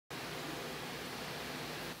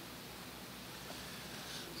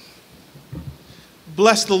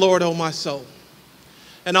Bless the Lord, O my soul,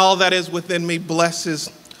 and all that is within me, bless his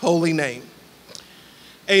holy name.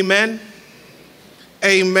 Amen.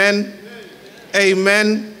 Amen.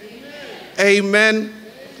 Amen. Amen.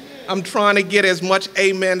 I'm trying to get as much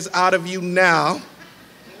amens out of you now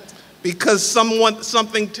because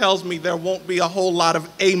something tells me there won't be a whole lot of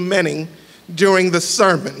amening during the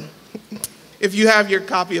sermon. If you have your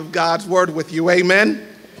copy of God's word with you, amen.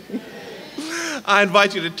 I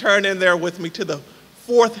invite you to turn in there with me to the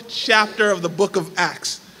 4th chapter of the book of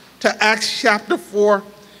Acts, to Acts chapter 4,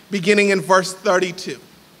 beginning in verse 32.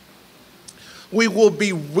 We will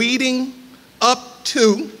be reading up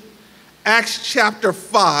to Acts chapter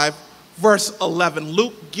 5, verse 11.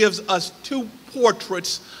 Luke gives us two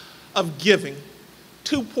portraits of giving.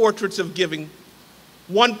 Two portraits of giving.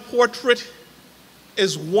 One portrait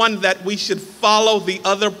is one that we should follow. The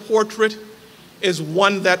other portrait is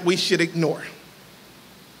one that we should ignore.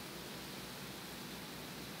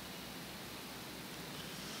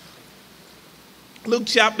 Luke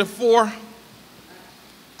chapter 4,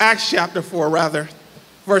 Acts chapter 4 rather,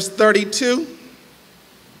 verse 32.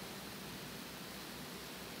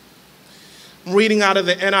 I'm reading out of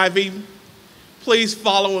the NIV. Please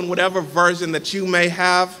follow in whatever version that you may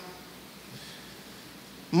have.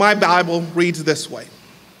 My Bible reads this way.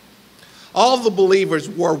 All the believers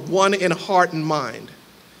were one in heart and mind.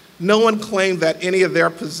 No one claimed that any of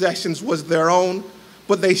their possessions was their own,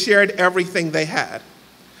 but they shared everything they had.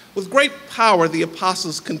 With great power, the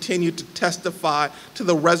apostles continued to testify to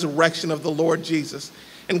the resurrection of the Lord Jesus,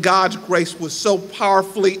 and God's grace was so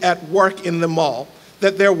powerfully at work in them all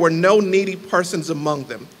that there were no needy persons among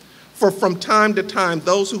them. For from time to time,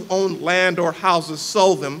 those who owned land or houses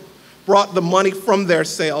sold them, brought the money from their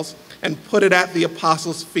sales, and put it at the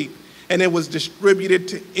apostles' feet, and it was distributed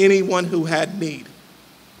to anyone who had need.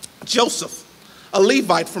 Joseph, a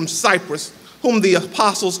Levite from Cyprus, whom the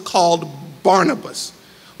apostles called Barnabas,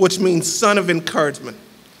 which means son of encouragement,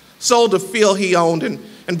 sold a field he owned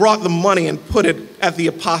and brought the money and put it at the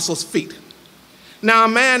apostles' feet. Now a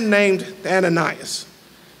man named Ananias,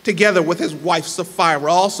 together with his wife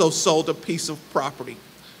Sapphira, also sold a piece of property.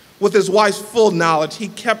 With his wife's full knowledge, he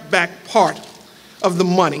kept back part of the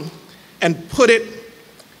money and put it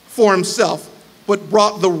for himself, but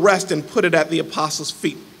brought the rest and put it at the apostles'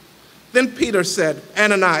 feet. Then Peter said,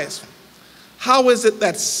 Ananias, how is it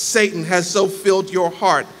that Satan has so filled your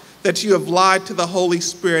heart that you have lied to the Holy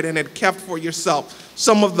Spirit and had kept for yourself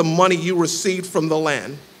some of the money you received from the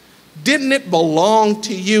land? Didn't it belong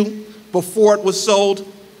to you before it was sold?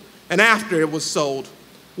 And after it was sold,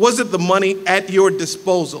 was it the money at your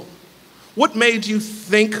disposal? What made you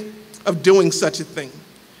think of doing such a thing?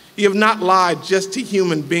 You have not lied just to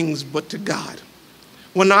human beings, but to God.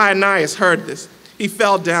 When Ananias heard this, he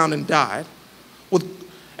fell down and died.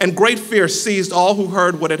 And great fear seized all who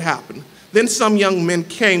heard what had happened. Then some young men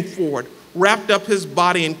came forward, wrapped up his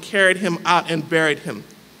body, and carried him out and buried him.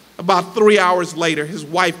 About 3 hours later, his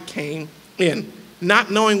wife came in. Not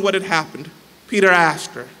knowing what had happened, Peter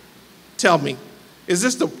asked her, tell me, is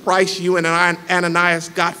this the price you and Ananias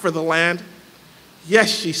got for the land? Yes,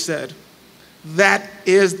 she said, that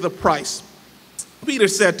is the price. Peter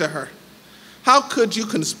said to her, how could you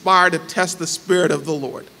conspire to test the Spirit of the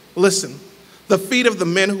Lord? Listen, the feet of the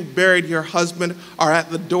men who buried your husband are at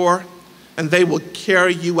the door, and they will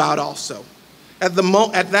carry you out also. At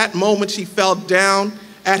that moment, she fell down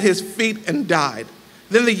at his feet and died.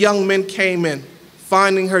 Then the young men came in,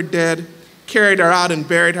 finding her dead, carried her out and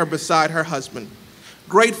buried her beside her husband.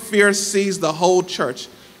 Great fear seized the whole church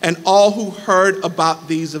and all who heard about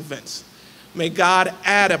these events. May God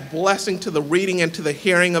add a blessing to the reading and to the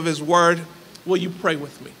hearing of his word. Will you pray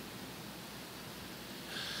with me?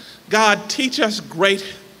 God, teach us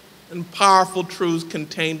great and powerful truths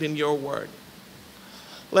contained in your word.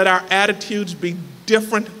 Let our attitudes be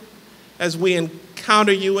different as we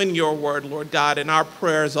encounter you in your word, Lord God, and our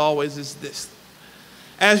prayer as always is this.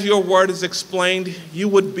 As your word is explained, you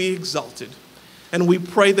would be exalted. And we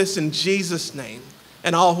pray this in Jesus' name,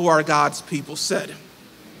 and all who are God's people said,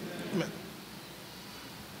 amen.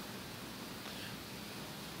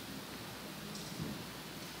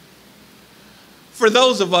 For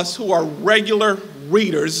those of us who are regular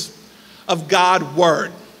readers of God's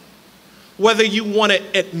word, whether you want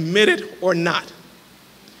to admit it or not,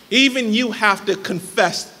 even you have to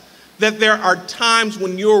confess that there are times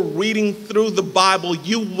when you're reading through the Bible,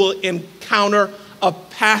 you will encounter a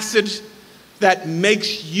passage that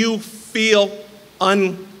makes you feel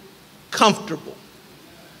uncomfortable.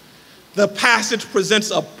 The passage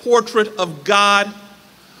presents a portrait of God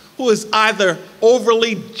who is either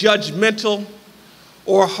overly judgmental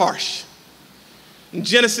or harsh. In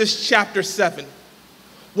Genesis chapter 7,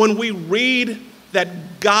 when we read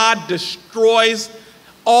that God destroys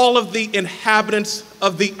all of the inhabitants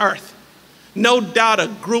of the earth. No doubt a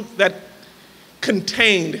group that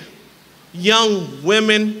contained young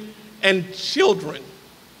women and children.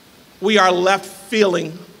 We are left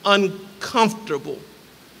feeling uncomfortable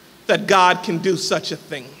that God can do such a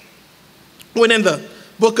thing. When in the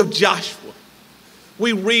book of Joshua,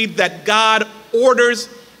 we read that God orders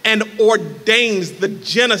and ordains the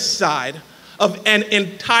genocide of an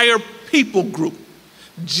entire people group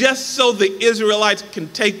just so the Israelites can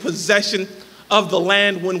take possession of the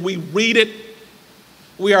land. When we read it,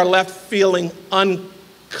 we are left feeling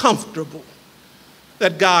uncomfortable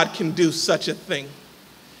that God can do such a thing.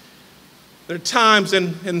 There are times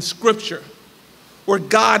in Scripture where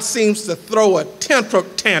God seems to throw a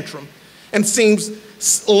tantrum and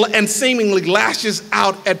seemingly lashes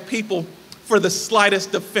out at people for the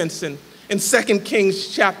slightest offense. In 2 Kings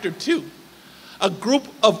chapter 2, a group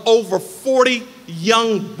of over 40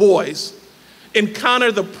 young boys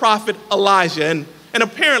encounter the prophet Elijah, and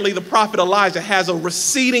apparently the prophet Elijah has a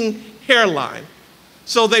receding hairline,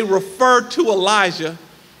 so they refer to Elijah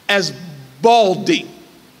as Baldy.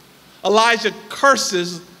 Elijah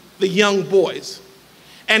curses the young boys,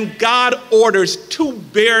 and God orders 2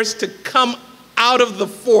 bears to come out of the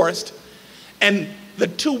forest, and the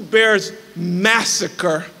 2 bears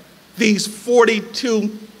massacre these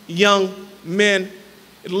 42 young men.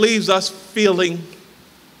 It leaves us feeling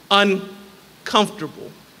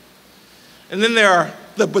uncomfortable. And then there are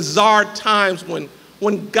the bizarre times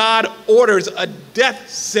when God orders a death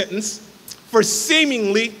sentence for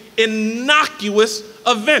seemingly innocuous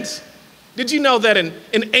events. Did you know that in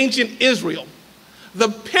ancient Israel, the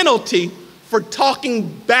penalty for talking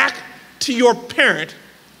back to your parent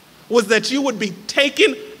was that you would be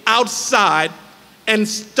taken outside and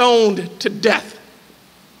stoned to death?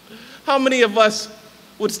 How many of us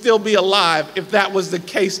would still be alive if that was the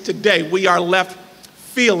case today? We are left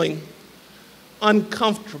feeling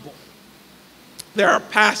uncomfortable. There are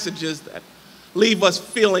passages that leave us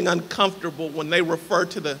feeling uncomfortable when they refer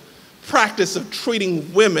to the practice of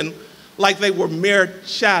treating women like they were mere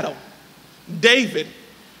chattel. David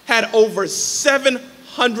had over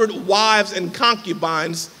 700 wives and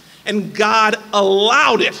concubines, and God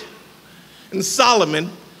allowed it. And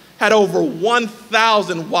Solomon had over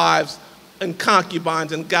 1,000 wives and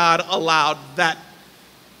concubines, and God allowed that.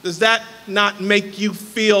 Does that not make you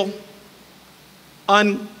feel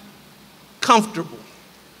uncomfortable?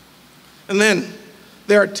 And then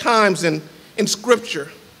there are times in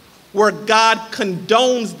Scripture where God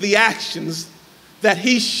condones the actions that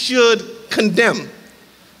he should condemn.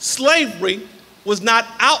 Slavery was not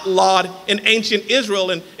outlawed in ancient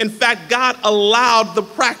Israel, and in fact, God allowed the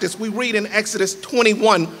practice. We read in Exodus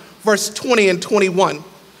 21, verse 20 and 21,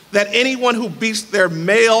 that anyone who beats their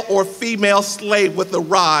male or female slave with a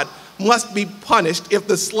rod must be punished if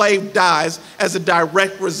the slave dies as a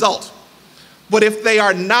direct result. But they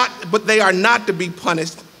are not to be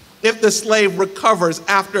punished if the slave recovers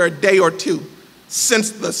after a day or two,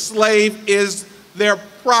 since the slave is their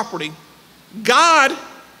property. God,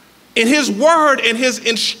 in his word and his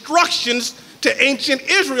instructions to ancient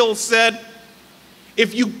Israel, said,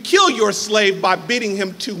 if you kill your slave by beating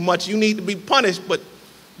him too much, you need to be punished. But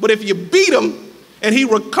if you beat him and he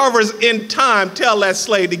recovers in time, tell that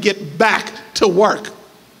slave to get back to work.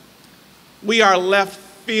 We are left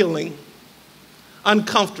feeling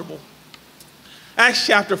uncomfortable. Acts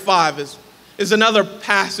chapter 5 is another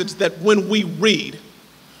passage that when we read,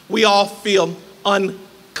 we all feel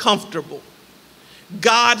uncomfortable.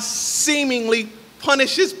 God seemingly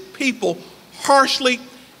punishes people harshly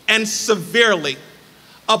and severely,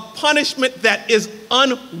 a punishment that is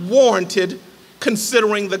unwarranted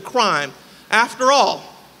considering the crime. After all,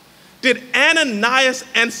 did Ananias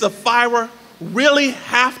and Sapphira really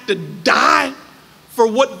have to die for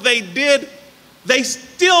what they did? They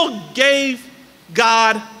still gave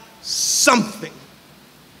God something.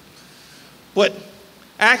 But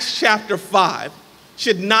Acts chapter 5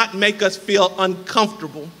 should not make us feel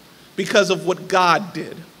uncomfortable because of what God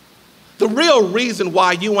did. The real reason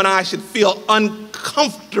why you and I should feel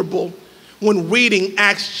uncomfortable when reading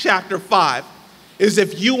Acts chapter 5 is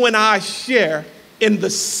if you and I share in the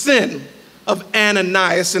sin of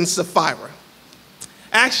Ananias and Sapphira.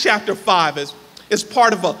 Acts chapter 5 is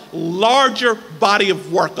part of a larger body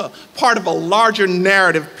of work, a part of a larger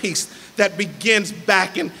narrative piece that begins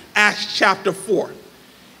back in Acts chapter 4.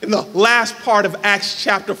 In the last part of Acts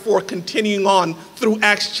chapter 4, continuing on through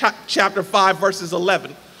Acts chapter 5, verses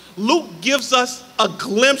 11, Luke gives us a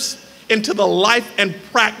glimpse into the life and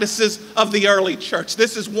practices of the early church.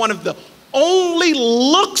 This is one of the only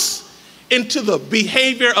looks into the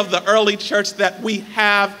behavior of the early church that we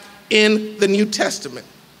have in the New Testament.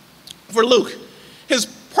 For Luke, his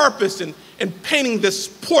purpose in painting this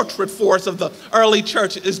portrait for us of the early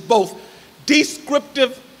church is both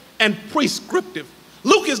descriptive and prescriptive.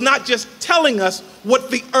 Luke is not just telling us what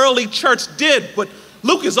the early church did, but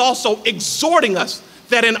Luke is also exhorting us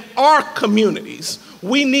that in our communities,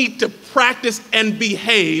 we need to practice and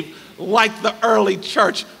behave like the early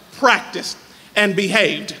church practiced and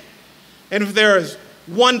behaved. And if there is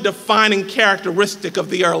one defining characteristic of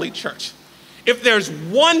the early church, if there's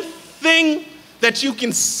one thing that you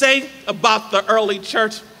can say about the early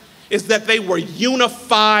church, is that they were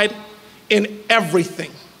unified in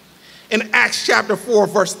everything. In Acts chapter 4,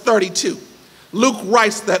 verse 32, Luke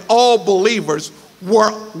writes that all believers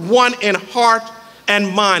were one in heart and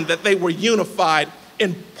mind, that they were unified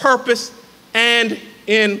in purpose and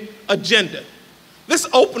in agenda. This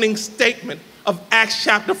opening statement of Acts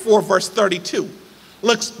chapter 4, verse 32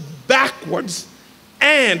 looks backwards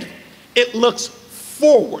and it looks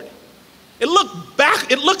forward. It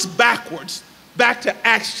looks backwards, back to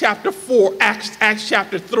Acts chapter 4, Acts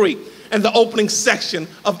chapter 3, and the opening section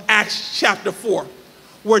of Acts chapter 4,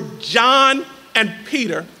 where John and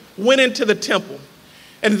Peter went into the temple,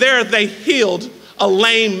 and there they healed a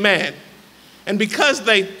lame man. And because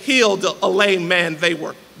they healed a lame man, they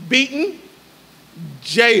were beaten,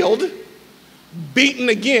 jailed, beaten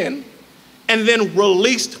again, and then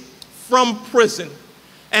released from prison.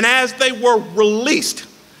 And as they were released,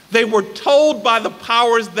 they were told by the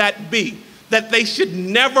powers that be that they should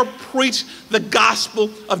never preach the gospel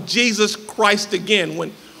of Jesus Christ again.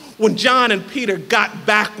 When John and Peter got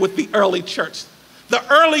back with the early church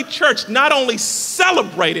not only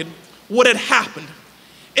celebrated what had happened,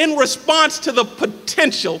 in response to the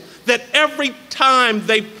potential that every time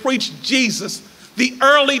they preached Jesus, the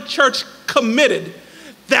early church committed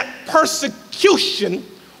that persecution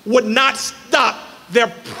would not stop their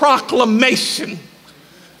proclamation.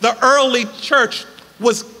 The early church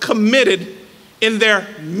was committed in their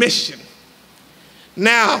mission.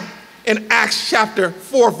 Now, in Acts chapter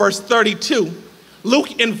 4, verse 32,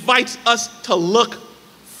 Luke invites us to look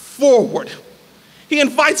forward. He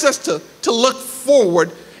invites us to look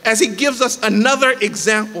forward as he gives us another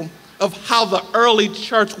example of how the early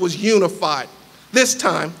church was unified. This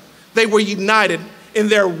time, they were united in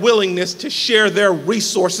their willingness to share their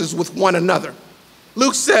resources with one another.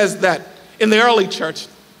 Luke says that in the early church,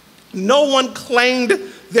 no one claimed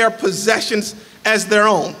their possessions as their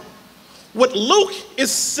own. What Luke is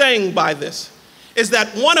saying by this is that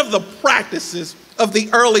one of the practices of the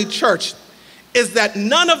early church is that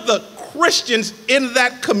none of the Christians in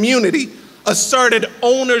that community asserted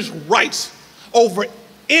owner's rights over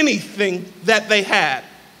anything that they had.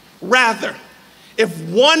 Rather, if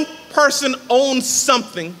one person owned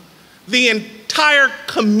something, the entire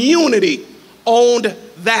community owned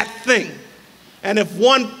that thing. And if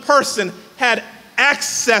one person had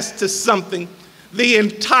access to something, the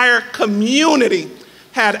entire community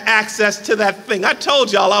had access to that thing. I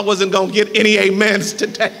told y'all I wasn't going to get any amens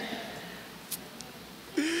today.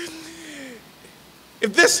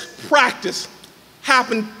 If this practice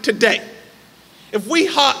happened today, if we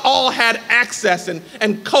all had access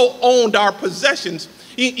and co-owned our possessions,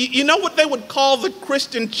 you know what they would call the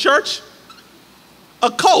Christian church?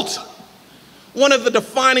 A cult. One of the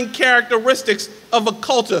defining characteristics of a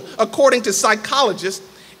cult, according to psychologists,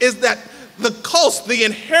 is that the cults, the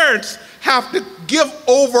inheritors, have to give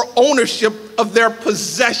over ownership of their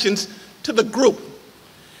possessions to the group.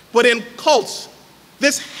 But in cults,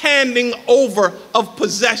 this handing over of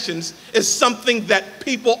possessions is something that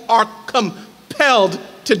people are compelled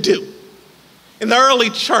to do. In the early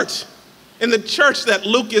church, in the church that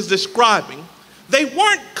Luke is describing, they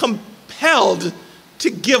weren't compelled to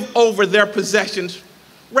give over their possessions.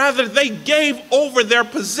 Rather, they gave over their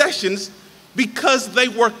possessions because they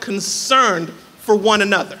were concerned for one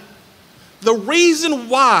another. The reason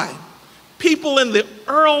why people in the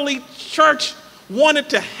early church wanted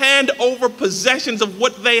to hand over possessions of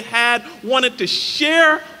what they had, wanted to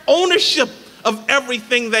share ownership of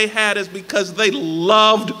everything they had, is because they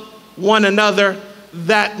loved one another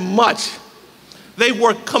that much. They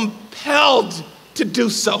were compelled to do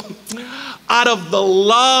so out of the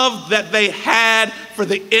love that they had for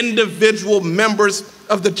the individual members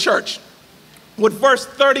of the church. What verse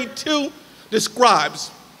 32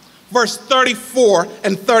 describes, verse 34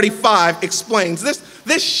 and 35 explains.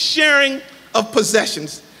 This sharing of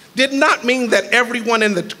possessions did not mean that everyone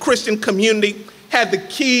in the Christian community had the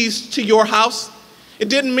keys to your house. It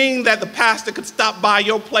didn't mean that the pastor could stop by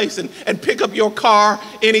your place and pick up your car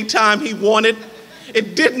anytime he wanted.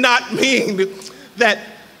 It did not mean that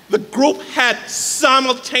the group had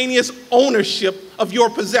simultaneous ownership of your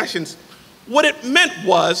possessions. What it meant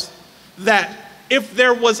was that if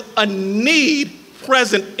there was a need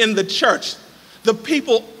present in the church, the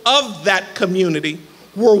people of that community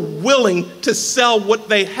were willing to sell what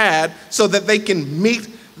they had so that they can meet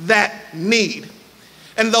that need.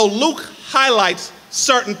 And though Luke highlights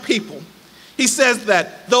certain people, he says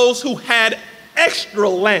that those who had extra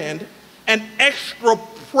land and extra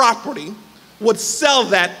property would sell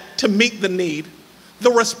that to meet the need.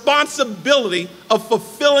 The responsibility of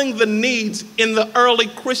fulfilling the needs in the early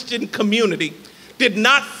Christian community did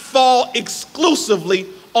not fall exclusively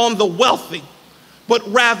on the wealthy, but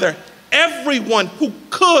rather everyone who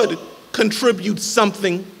could contribute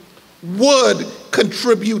something would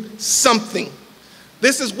contribute something.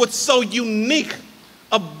 This is what's so unique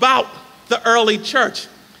about the early church,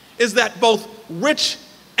 is that both rich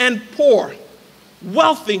and poor,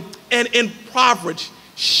 wealthy and impoverished,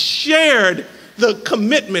 shared the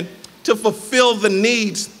commitment to fulfill the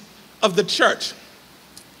needs of the church.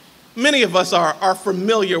 Many of us are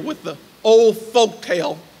familiar with the old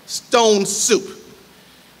folktale, Stone Soup.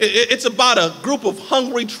 It's about a group of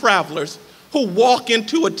hungry travelers who walk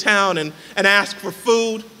into a town and ask for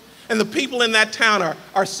food. And the people in that town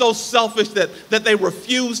are so selfish that they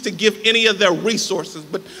refuse to give any of their resources.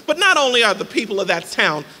 But not only are the people of that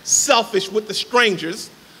town selfish with the strangers,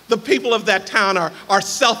 the people of that town are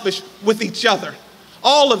selfish with each other.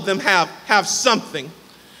 All of them have something.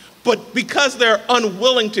 But because they're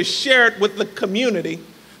unwilling to share it with the community,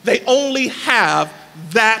 they only have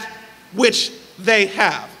that which they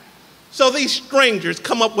have. So these strangers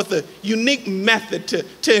come up with a unique method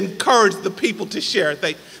to encourage the people to share it.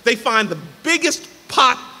 They find the biggest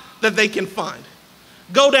pot that they can find,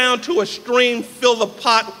 go down to a stream, fill the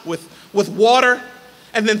pot with water,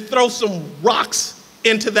 and then throw some rocks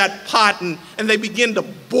into that pot, and they begin to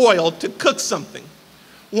boil to cook something.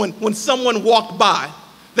 When someone walked by,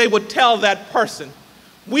 they would tell that person,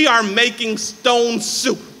 "We are making stone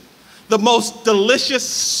soup, the most delicious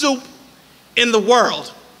soup in the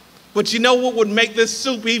world. But you know what would make this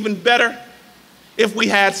soup even better? If we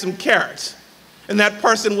had some carrots." And that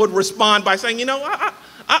person would respond by saying, "You know,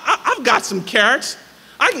 I've got some carrots.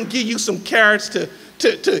 I can give you some carrots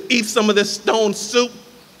to eat some of this stone soup."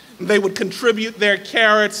 And they would contribute their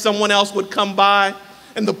carrots. Someone else would come by,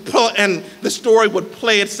 and the story would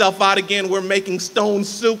play itself out again. We're making stone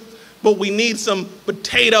soup, but we need some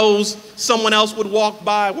potatoes. Someone else would walk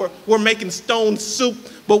by. We're making stone soup,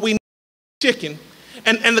 but we need chicken.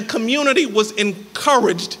 And the community was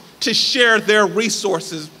encouraged to share their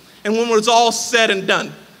resources. And when it was all said and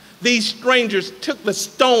done, these strangers took the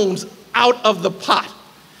stones out of the pot.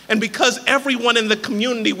 And because everyone in the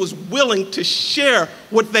community was willing to share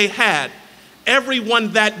what they had,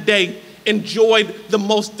 everyone that day enjoyed the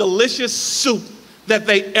most delicious soup that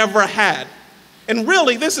they ever had. And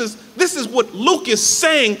really, this is what Luke is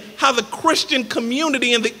saying, how the Christian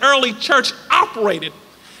community in the early church operated.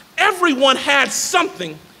 Everyone had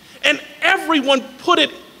something, and everyone put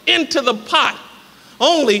it into the pot.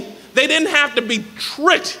 Only they didn't have to be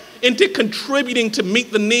tricked into contributing to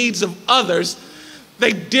meet the needs of others.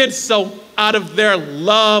 They did so out of their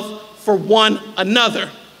love for one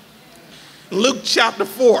another. Luke chapter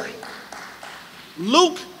 4.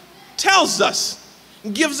 Luke tells us,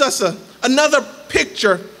 gives us another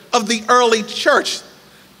picture of the early church,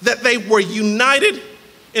 that they were united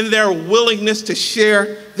in their willingness to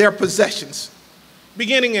share their possessions.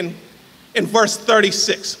 Beginning in verse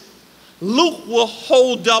 36, Luke will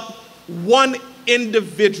hold up one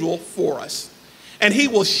individual for us, and he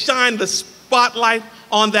will shine the spotlight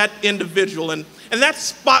on that individual. And that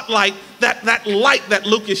spotlight, that light that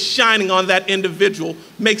Luke is shining on that individual,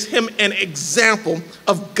 makes him an example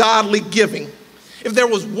of godly giving. If there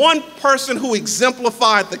was one person who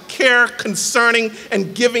exemplified the care, concerning,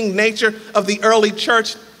 and giving nature of the early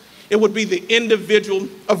church, it would be the individual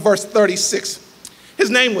of verse 36.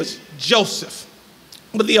 His name was Joseph,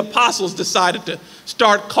 but the apostles decided to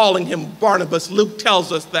start calling him Barnabas. Luke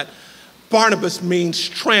tells us that Barnabas means,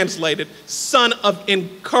 translated, son of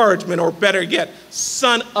encouragement, or better yet,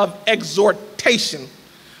 son of exhortation.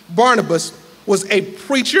 Barnabas was a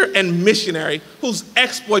preacher and missionary whose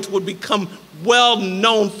exploits would become well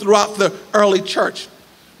known throughout the early church.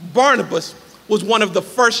 Barnabas was one of the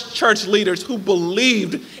first church leaders who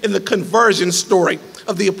believed in the conversion story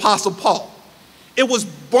of the Apostle Paul. It was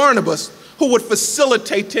Barnabas who would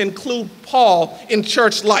facilitate to include Paul in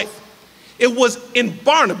church life. It was in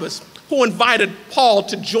Barnabas who invited Paul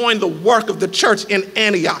to join the work of the church in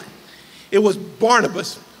Antioch. It was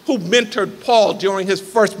Barnabas who mentored Paul during his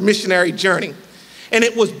first missionary journey. And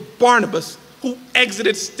it was Barnabas who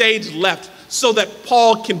exited stage left so that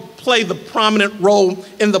Paul can play the prominent role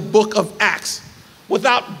in the book of Acts.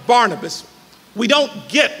 Without Barnabas, we don't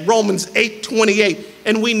get Romans 8:28,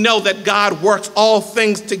 and we know that God works all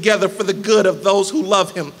things together for the good of those who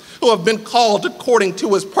love him, who have been called according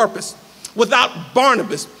to his purpose. Without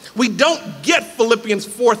Barnabas, we don't get Philippians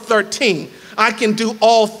 4:13. I can do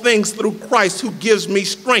all things through Christ who gives me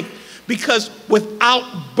strength. Because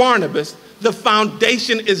without Barnabas, the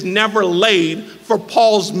foundation is never laid for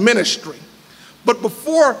Paul's ministry. But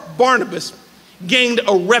before Barnabas gained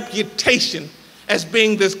a reputation as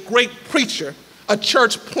being this great preacher, a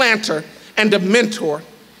church planter, and a mentor,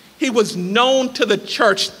 he was known to the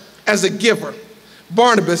church as a giver.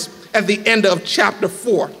 Barnabas, at the end of chapter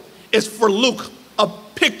 4, is for Luke a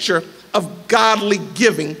picture of godly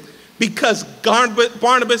giving, because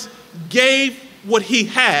Barnabas gave what he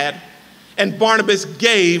had, and Barnabas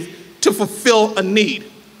gave to fulfill a need.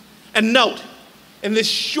 And note, in this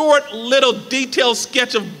short little detailed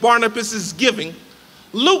sketch of Barnabas's giving,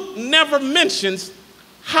 Luke never mentions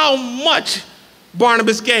how much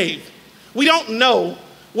Barnabas gave. We don't know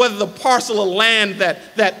whether the parcel of land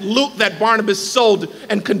that Barnabas sold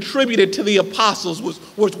and contributed to the apostles was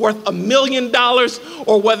worth $1 million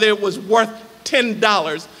or whether it was worth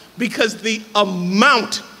 $10, because the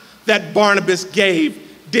amount that Barnabas gave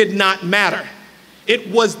did not matter. It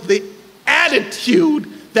was the attitude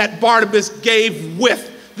that Barnabas gave with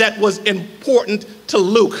that was important to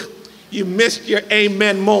Luke. You missed your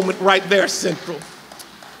amen moment right there, Central.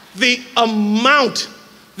 The amount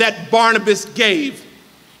that Barnabas gave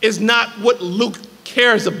is not what Luke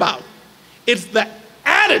cares about. It's the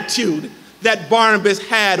attitude that Barnabas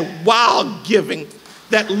had while giving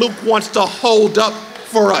that Luke wants to hold up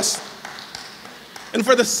for us. And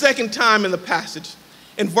for the second time in the passage,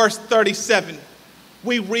 in verse 37,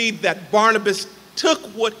 we read that Barnabas took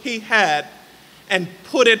what he had and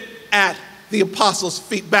put it at the apostles'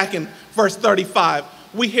 feet. Back in verse 35,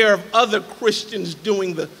 we hear of other Christians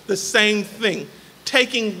doing the same thing,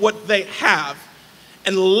 taking what they have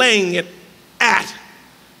and laying it at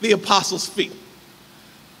the apostles' feet.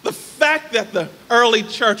 The fact that the early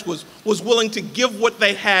church was willing to give what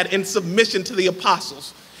they had in submission to the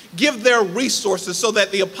apostles, give their resources so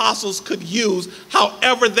that the apostles could use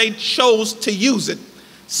however they chose to use it,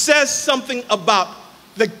 says something about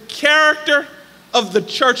the character of the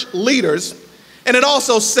church leaders, and it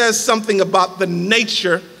also says something about the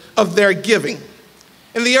nature of their giving.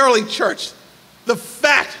 In the early church, the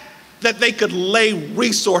fact that they could lay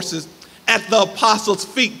resources at the apostles'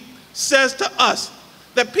 feet says to us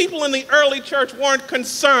that people in the early church weren't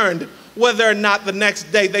concerned whether or not the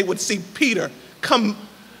next day they would see Peter come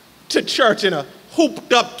to church in a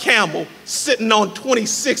hooped up camel sitting on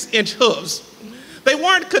 26-inch hooves. They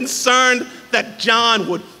weren't concerned that John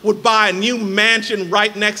would buy a new mansion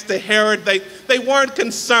right next to Herod. They weren't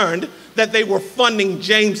concerned that they were funding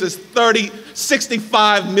James's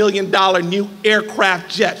 $65 million new aircraft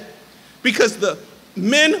jet, because the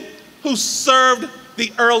men who served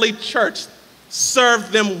the early church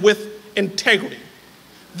served them with integrity.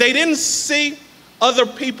 They didn't see other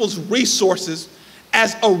people's resources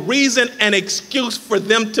as a reason and excuse for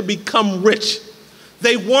them to become rich.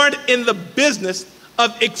 They weren't in the business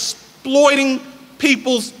of exploiting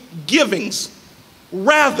people's givings.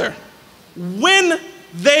 Rather, when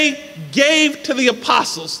they gave to the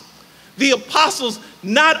apostles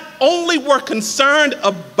not only were concerned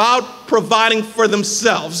about providing for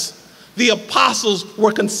themselves, the apostles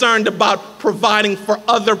were concerned about providing for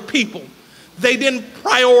other people. They didn't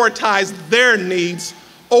prioritize their needs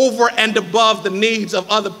over and above the needs of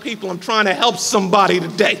other people. I'm trying to help somebody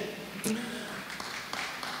today.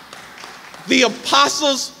 The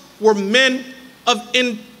apostles were men of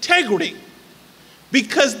integrity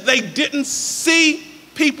because they didn't see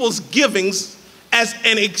people's givings as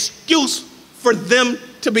an excuse for them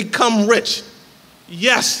to become rich.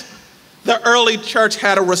 Yes, the early church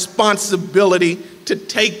had a responsibility to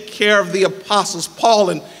take care of the apostles. Paul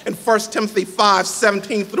in 1 Timothy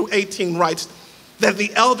 5:17 through 18 writes that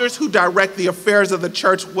the elders who direct the affairs of the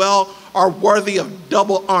church well are worthy of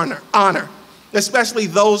double honor, especially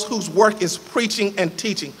those whose work is preaching and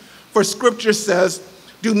teaching. For scripture says,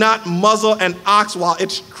 do not muzzle an ox while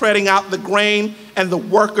it's treading out the grain, and the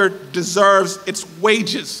worker deserves its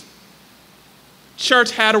wages.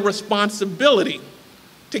 Church had a responsibility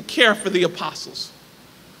to care for the apostles.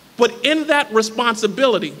 But in that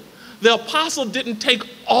responsibility, the apostle didn't take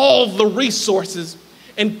all the resources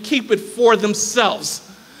and keep it for themselves.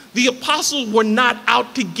 The apostles were not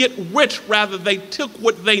out to get rich. Rather, they took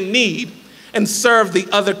what they need and served the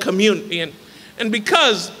other community. And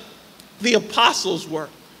because the apostles were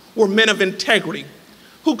were men of integrity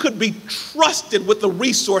who could be trusted with the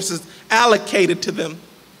resources allocated to them.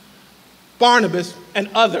 Barnabas and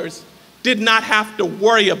others did not have to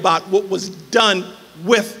worry about what was done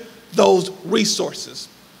with those resources.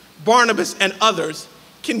 Barnabas and others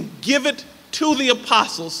can give it to the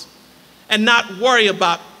apostles and not worry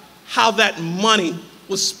about how that money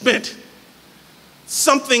was spent.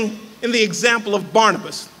 Something in the example of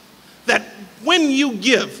Barnabas, that when you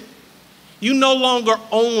give, you no longer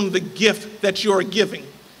own the gift that you're giving.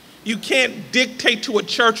 You can't dictate to a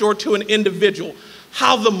church or to an individual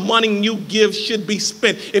how the money you give should be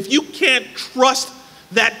spent. If you can't trust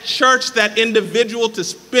that church, that individual to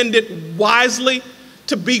spend it wisely,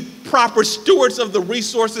 to be proper stewards of the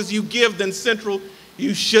resources you give, then Central,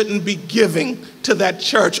 you shouldn't be giving to that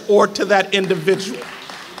church or to that individual.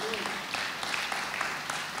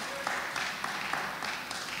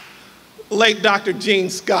 Late Dr. Gene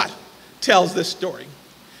Scott tells this story.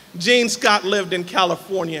 Gene Scott lived in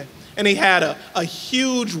California, and he had a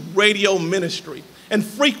huge radio ministry. And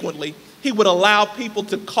frequently, he would allow people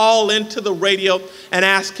to call into the radio and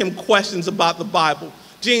ask him questions about the Bible.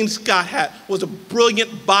 Gene Scott was a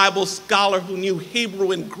brilliant Bible scholar who knew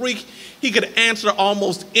Hebrew and Greek. He could answer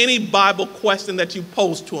almost any Bible question that you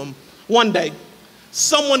posed to him. One day,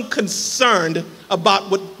 someone concerned about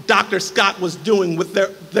what Dr. Scott was doing with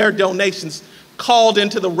their donations called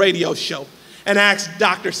into the radio show and asked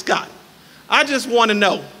Dr. Scott, "I just want to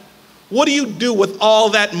know, what do you do with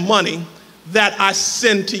all that money that I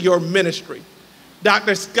send to your ministry?"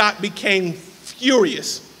 Dr. Scott became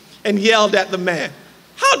furious and yelled at the man,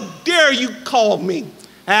 "How dare you call me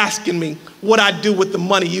asking me what I do with the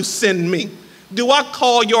money you send me? Do I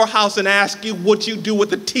call your house and ask you what you do with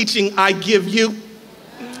the teaching I give you?"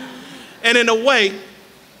 And in a way,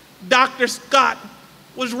 Dr. Scott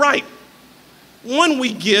was right. When we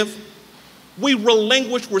give, we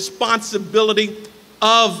relinquish responsibility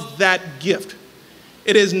of that gift.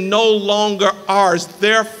 It is no longer ours.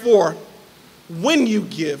 Therefore, when you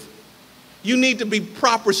give, you need to be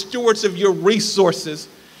proper stewards of your resources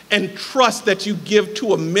and trust that you give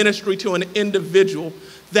to a ministry, to an individual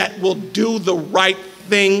that will do the right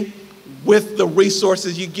thing with the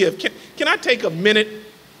resources you give. Can I take a minute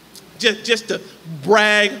just to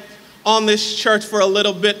brag on this church for a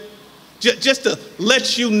little bit? Just to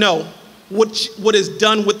let you know what is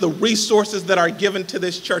done with the resources that are given to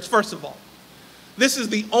this church. First of all, this is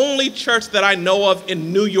the only church that I know of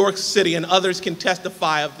in New York City, and others can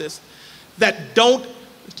testify of this, that don't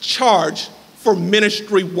charge for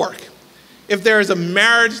ministry work. If there is a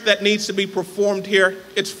marriage that needs to be performed here,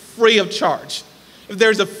 it's free of charge. If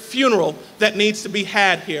there's a funeral that needs to be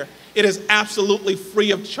had here, it is absolutely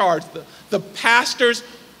free of charge. The pastors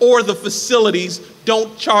or the facilities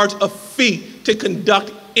don't charge a fee to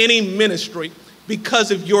conduct any ministry because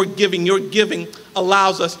of your giving. Your giving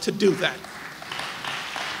allows us to do that.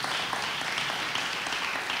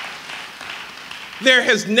 There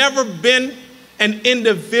has never been an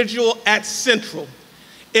individual at Central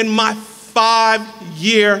in my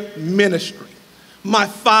 5-year ministry,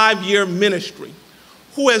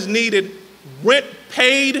 who has needed rent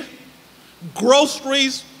paid,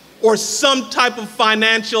 groceries, or some type of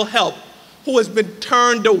financial help, who has been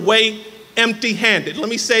turned away empty-handed. Let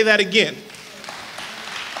me say that again.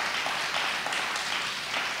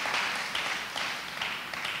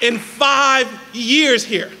 In 5 years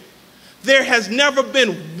here, there has never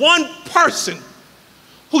been one person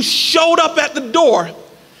who showed up at the door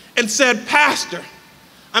and said, "Pastor,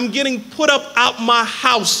 I'm getting put up out my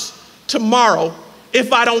house tomorrow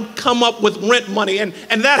if I don't come up with rent money." And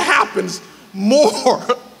that happens more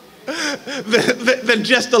than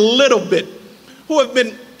just a little bit. Who have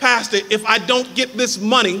been, "Pastor, if I don't get this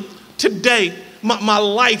money today, my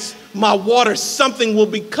lights, my water, something will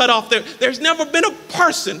be cut off there." There's never been a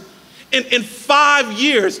person in 5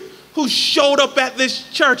 years who showed up at this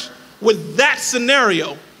church with that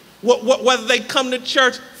scenario, whether they come to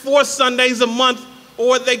church 4 Sundays a month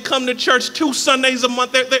or they come to church 2 Sundays a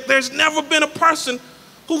month. There's never been a person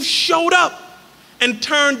who showed up and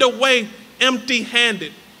turned away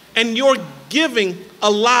empty-handed. And your giving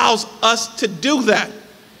allows us to do that.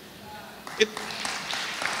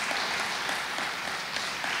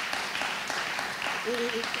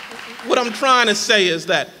 What I'm trying to say is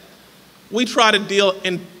that we try to deal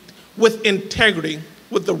with integrity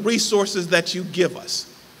with the resources that you give us.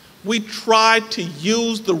 We try to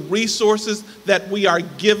use the resources that we are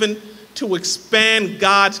given to expand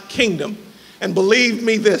God's kingdom. And believe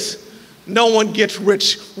me this, no one gets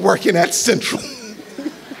rich working at Central.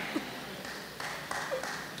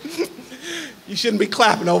 You shouldn't be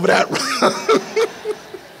clapping over that.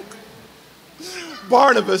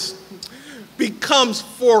 Barnabas becomes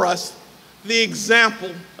for us the example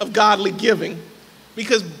of godly giving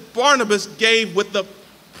because Barnabas gave with the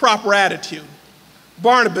proper attitude.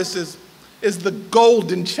 Barnabas is the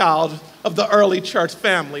golden child of the early church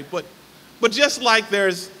family, but just like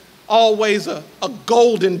there's always a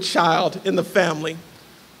golden child in the family,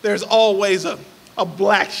 there's always a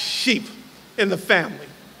black sheep in the family.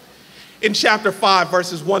 In chapter 5,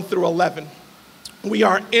 verses 1 through 11, we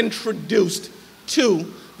are introduced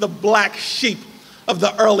to the black sheep of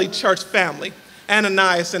the early church family,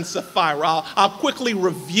 Ananias and Sapphira. I'll quickly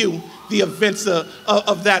review the events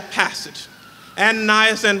of that passage.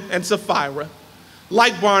 Ananias and Sapphira,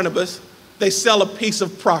 like Barnabas, they sell a piece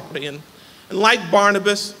of property. And like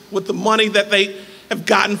Barnabas, with the money that they have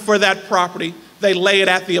gotten for that property, they lay it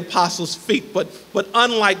at the apostles' feet. But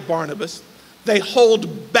unlike Barnabas, they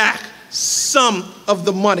hold back some of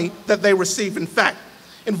the money that they receive. In fact,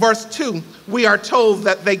 in verse 2, we are told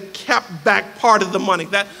that they kept back part of the money.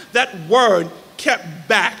 That word, kept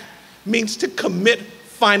back, means to commit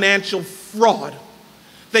financial fraud.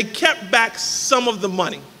 They kept back some of the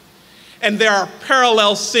money. And there are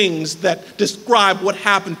parallel scenes that describe what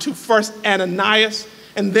happened to first Ananias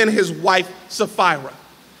and then his wife Sapphira.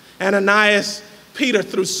 Ananias, Peter,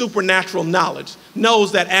 through supernatural knowledge,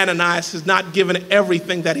 knows that Ananias has not given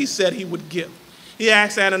everything that he said he would give. He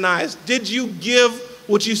asks Ananias, "Did you give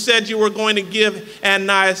what you said you were going to give?"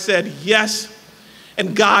 Ananias said, "Yes."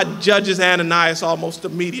 And God judges Ananias almost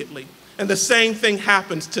immediately. And the same thing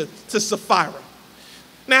happens to Sapphira.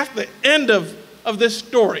 Now, at the end of this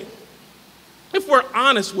story, if we're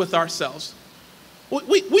honest with ourselves,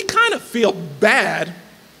 we kind of feel bad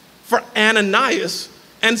for Ananias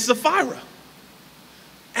and Sapphira.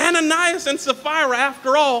 Ananias and Sapphira,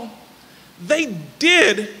 after all, they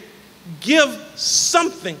did give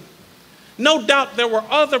something. No doubt there were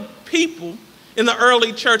other people in the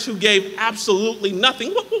early church who gave absolutely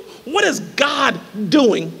nothing. What is God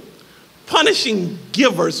doing punishing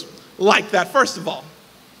givers like that? First of all,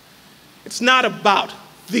 it's not about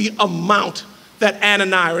the amount that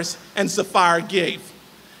Ananias and Sapphira gave.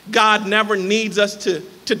 God never needs us to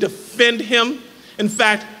defend him. In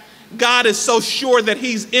fact, God is so sure that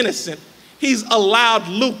he's innocent. He's allowed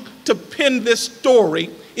Luke to pen this story,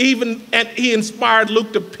 and he inspired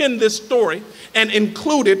Luke to pen this story and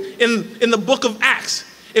include it in the book of Acts.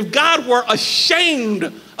 If God were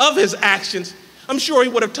ashamed of his actions, I'm sure he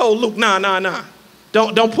would have told Luke, nah.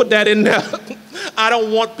 Don't put that in there. I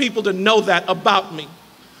don't want people to know that about me.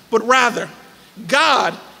 But rather,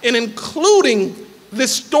 God, in including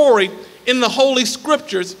this story in the Holy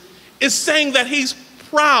Scriptures, is saying that he's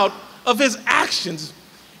proud of his actions,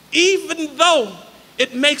 even though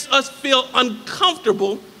it makes us feel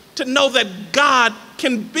uncomfortable to know that God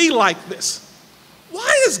can be like this.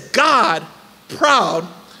 Why is God proud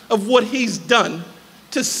of what he's done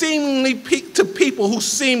to people who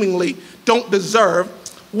seemingly don't deserve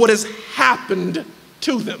what has happened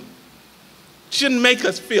to them? It shouldn't make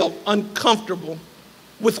us feel uncomfortable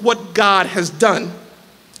with what God has done,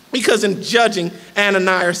 because in judging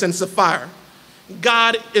Ananias and Sapphira,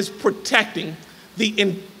 God is protecting the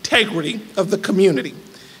integrity of the community.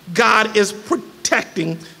 God is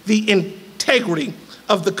protecting the integrity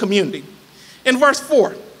of the community. In verse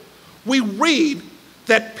 4, we read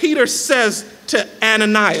that Peter says to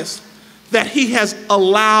Ananias that he has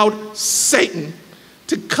allowed Satan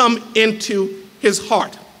to come into his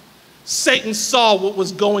heart. Satan saw what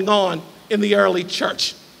was going on in the early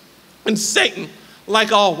church. And Satan,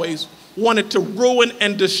 like always, wanted to ruin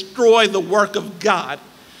and destroy the work of God.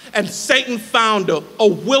 And Satan found a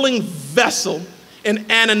willing vessel in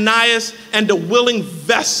Ananias and a willing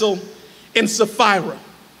vessel in Sapphira.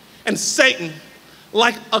 And Satan,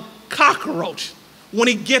 like a cockroach, when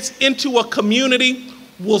he gets into a community,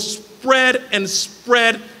 will spread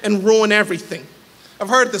and ruin everything. I've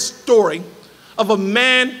heard the story of a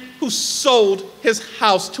man who sold his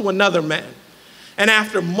house to another man. And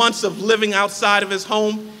after months of living outside of his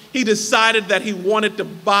home, he decided that he wanted to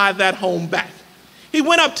buy that home back. He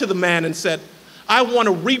went up to the man and said, "I want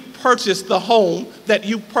to repurchase the home that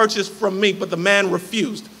you purchased from me." But the man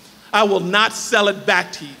refused. "I will not sell it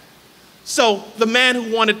back to you." So the man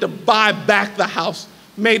who wanted to buy back the house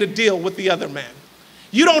made a deal with the other man.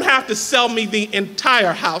 "You don't have to sell me the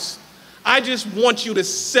entire house. I just want you to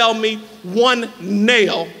sell me one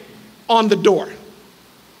nail on the door.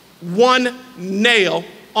 One nail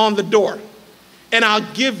on the door. And I'll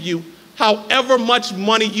give you however much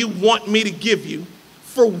money you want me to give you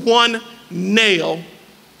for one nail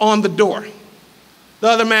on the door." The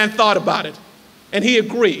other man thought about it, and he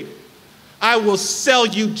agreed. "I will sell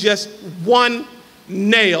you just one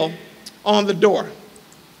nail on the door."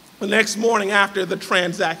 The next morning after the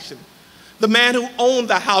transaction, the man who owned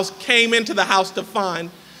the house came into the house to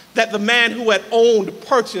find that the man who had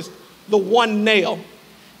purchased the one nail,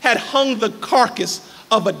 had hung the carcass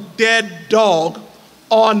of a dead dog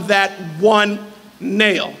on that one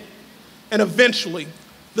nail. And eventually,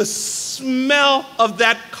 the smell of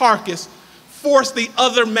that carcass forced the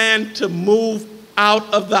other man to move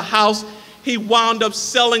out of the house. He wound up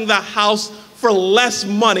selling the house for less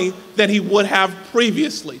money than he would have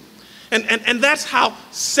previously. And that's how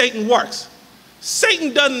Satan works.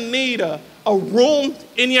 Satan doesn't need a room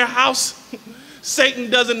in your house. Satan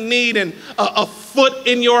doesn't need a foot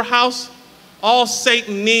in your house. All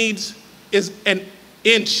Satan needs is an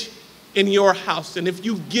inch in your house. And if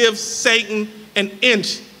you give Satan an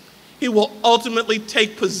inch, he will ultimately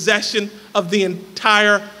take possession of the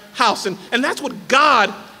entire house. And that's what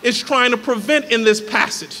God is trying to prevent in this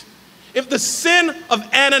passage. If the sin of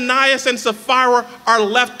Ananias and Sapphira are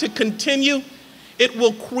left to continue, it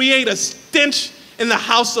will create a stench in the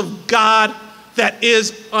house of God that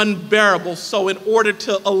is unbearable. So in order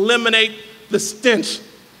to eliminate the stench,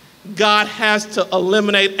 God has to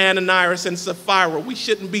eliminate Ananias and Sapphira. We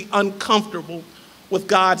shouldn't be uncomfortable with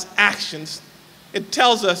God's actions. It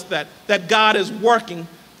tells us that God is working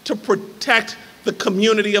to protect the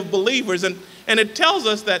community of believers. And it tells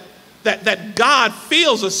us that God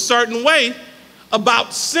feels a certain way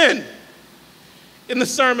about sin. In the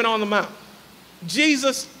Sermon on the Mount,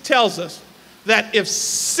 Jesus tells us that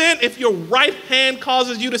if your right hand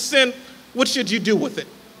causes you to sin, what should you do with it?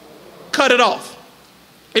 Cut it off.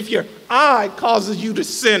 If your eye causes you to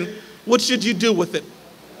sin, what should you do with it?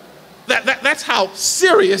 That's how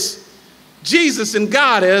serious Jesus and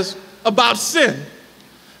God is about sin.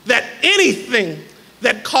 That anything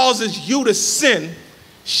that causes you to sin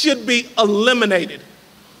should be eliminated,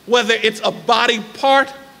 whether it's a body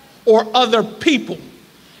part or other people.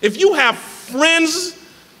 If you have friends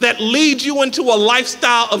that lead you into a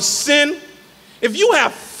lifestyle of sin, if you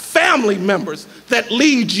have family members that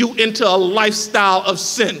lead you into a lifestyle of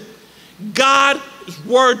sin, God's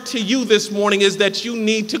word to you this morning is that you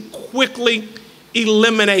need to quickly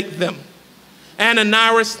eliminate them.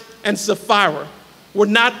 Ananias and Sapphira were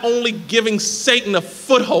not only giving Satan a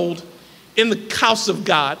foothold in the house of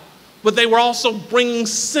God, but they were also bringing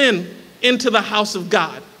sin into the house of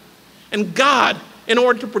God. And God, in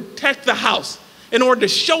order to protect the house, in order to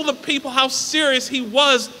show the people how serious he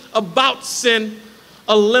was about sin,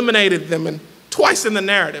 eliminated them. And twice in the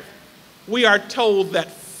narrative, we are told that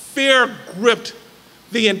fear gripped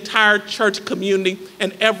the entire church community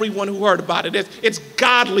and everyone who heard about it. It's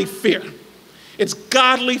godly fear. It's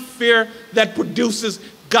godly fear that produces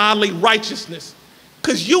godly righteousness.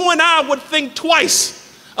 Because you and I would think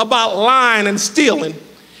twice about lying and stealing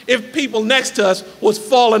if people next to us was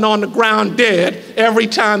falling on the ground dead every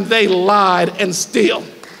time they lied and steal.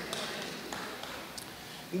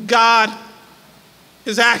 God,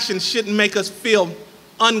 his actions shouldn't make us feel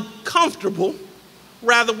uncomfortable.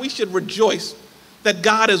 Rather, we should rejoice that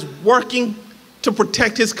God is working to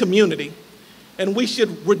protect his community. And we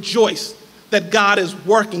should rejoice that God is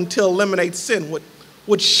working to eliminate sin.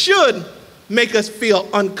 What should make us feel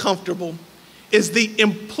uncomfortable is the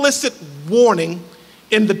implicit warning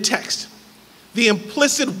in the text. The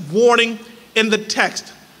implicit warning in the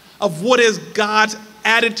text of what is God's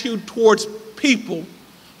attitude towards people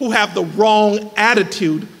who have the wrong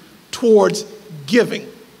attitude towards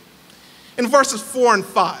giving. In verses 4 and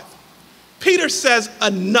 5, Peter says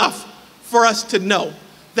enough for us to know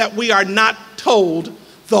that we are not told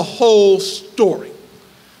the whole story.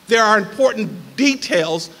 There are important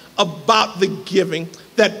details about the giving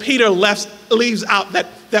that Peter leaves out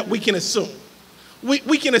that we can assume.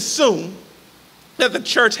 We can assume that the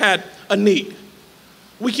church had a need.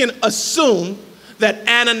 We can assume that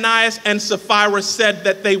Ananias and Sapphira said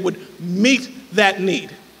that they would meet that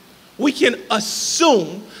need. We can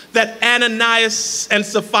assume that Ananias and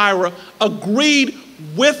Sapphira agreed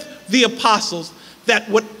with the apostles that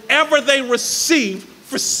whatever they received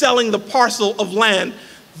for selling the parcel of land,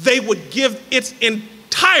 they would give its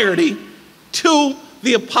entirety to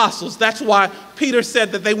the apostles. That's why Peter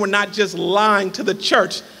said that they were not just lying to the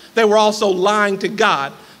church, they were also lying to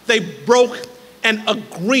God. They broke an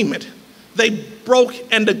agreement. They broke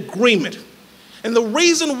an agreement. And the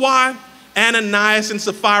reason why Ananias and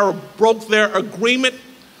Sapphira broke their agreement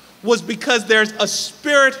was because there's a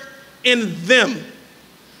spirit in them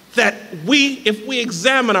that we, if we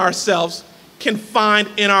examine ourselves, can find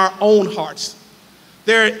in our own hearts.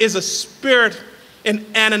 There is a spirit in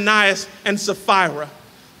Ananias and Sapphira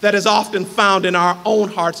that is often found in our own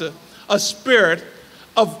hearts, a spirit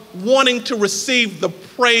of wanting to receive the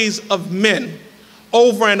praise of men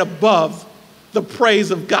over and above the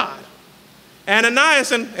praise of God.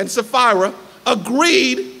 Ananias and Sapphira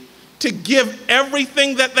agreed to give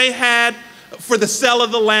everything that they had for the sale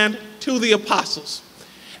of the land to the apostles.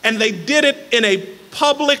 And they did it in a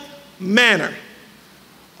public manner.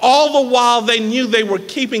 All the while they knew they were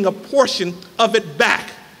keeping a portion of it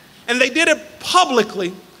back. And they did it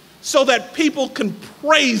publicly so that people can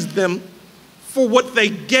praise them for what they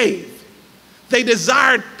gave. They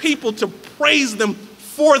desired people to praise them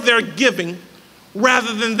for their giving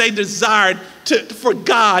rather than they desired for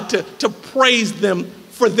God to praise them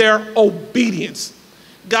for their obedience.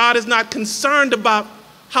 God is not concerned about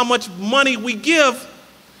how much money we give.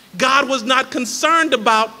 God was not concerned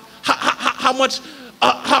about how much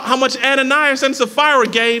Ananias and Sapphira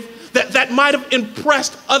gave that might have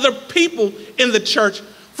impressed other people in the church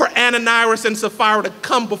for Ananias and Sapphira to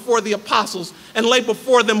come before the apostles and lay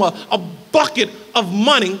before them a bucket of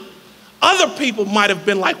money. Other people might have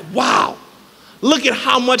been like, wow, look at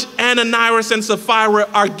how much Ananias and Sapphira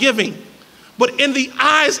are giving. But in the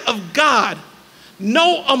eyes of God,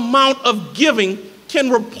 no amount of giving can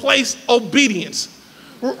replace obedience.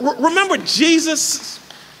 Remember Jesus'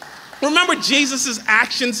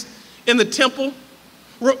 actions in the temple?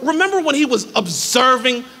 Remember when he was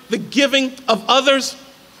observing the giving of others?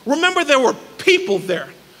 Remember there were people there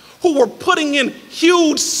who were putting in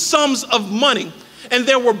huge sums of money and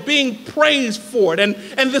they were being praised for it. And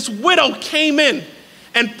this widow came in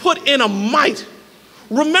and put in a mite.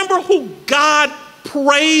 Remember who God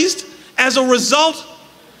praised as a result?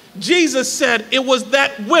 Jesus said it was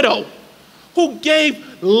that widow who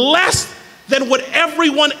gave less than what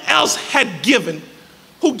everyone else had given,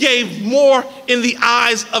 who gave more in the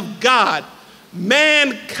eyes of God.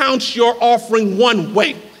 Man counts your offering one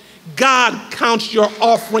way. God counts your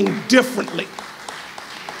offering differently.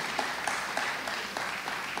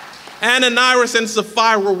 Ananias and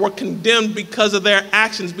Sapphira were condemned because of their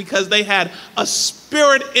actions, because they had a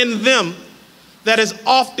spirit in them that is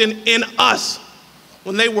often in us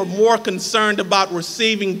when they were more concerned about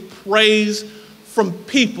receiving praise from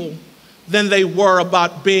people than they were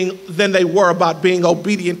about being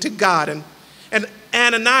obedient to God. And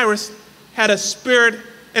Ananias had a spirit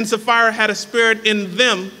and Sapphira had a spirit in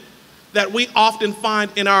them that we often find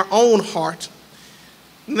in our own heart,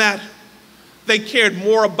 that they cared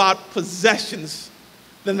more about possessions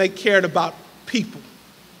than they cared about people.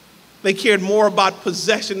 They cared more about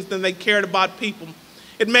possessions than they cared about people.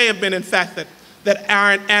 It may have been, in fact, that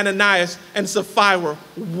Ananias and Sapphira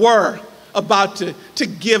were about to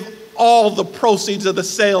give all the proceeds of the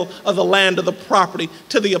sale of the land or the property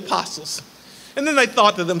to the apostles. And then they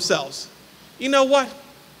thought to themselves, you know what?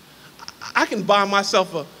 I can buy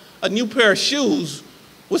myself a new pair of shoes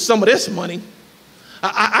with some of this money.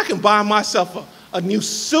 I can buy myself a new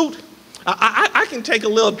suit. I can take a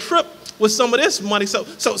little trip with some of this money.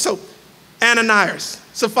 So Ananias,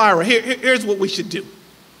 Sapphira, here's what we should do.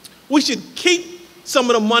 We should keep some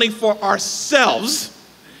of the money for ourselves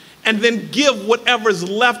and then give whatever's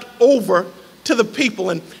left over to the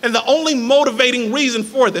people. And the only motivating reason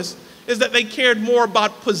for this is that they cared more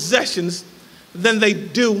about possessions than they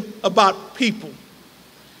do about people.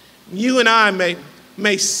 You and I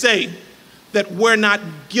may say that we're not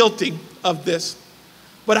guilty of this,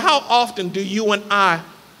 but how often do you and I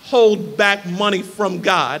hold back money from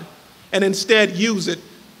God and instead use it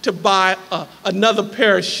to buy another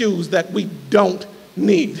pair of shoes that we don't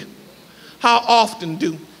need? How often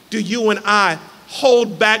do you and I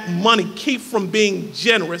hold back money, keep from being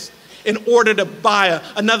generous in order to buy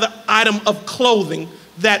another item of clothing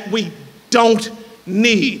that we don't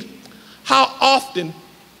need? How often,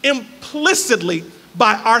 implicitly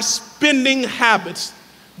by our spending habits,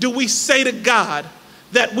 do we say to God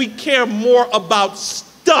that we care more about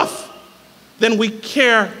stuff than we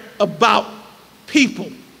care about people?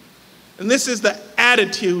 And this is the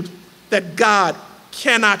attitude that God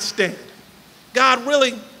cannot stand. God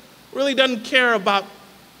really doesn't care about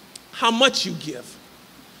how much you give.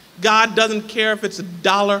 God doesn't care if it's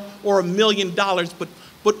 $1 or $1 million,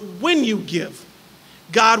 but when you give,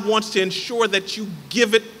 God wants to ensure that you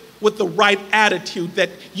give it with the right attitude, that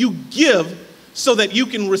you give so that you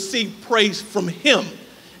can receive praise from Him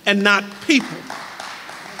and not people.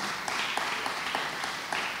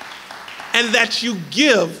 And that you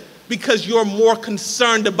give because you're more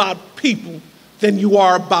concerned about people than you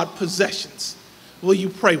are about possessions. Will you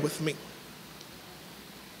pray with me?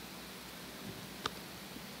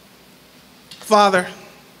 Father,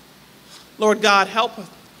 Lord God, help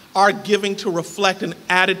our giving to reflect an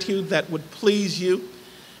attitude that would please you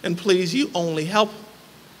and please you only. Help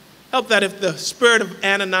that if the spirit of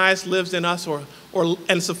Ananias lives in us, or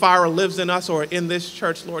and Sapphira lives in us or in this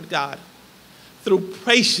church, Lord God, through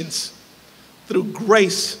patience, through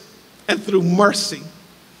grace, and through mercy,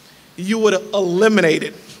 you would eliminate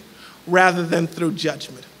it rather than through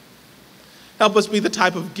judgment. Help us be the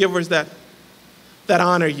type of givers that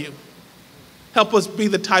honor you. Help us be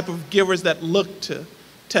the type of givers that look to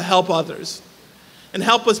help others. And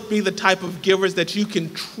help us be the type of givers that you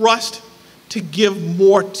can trust to give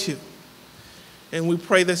more to. And we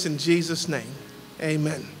pray this in Jesus' name.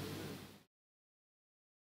 Amen.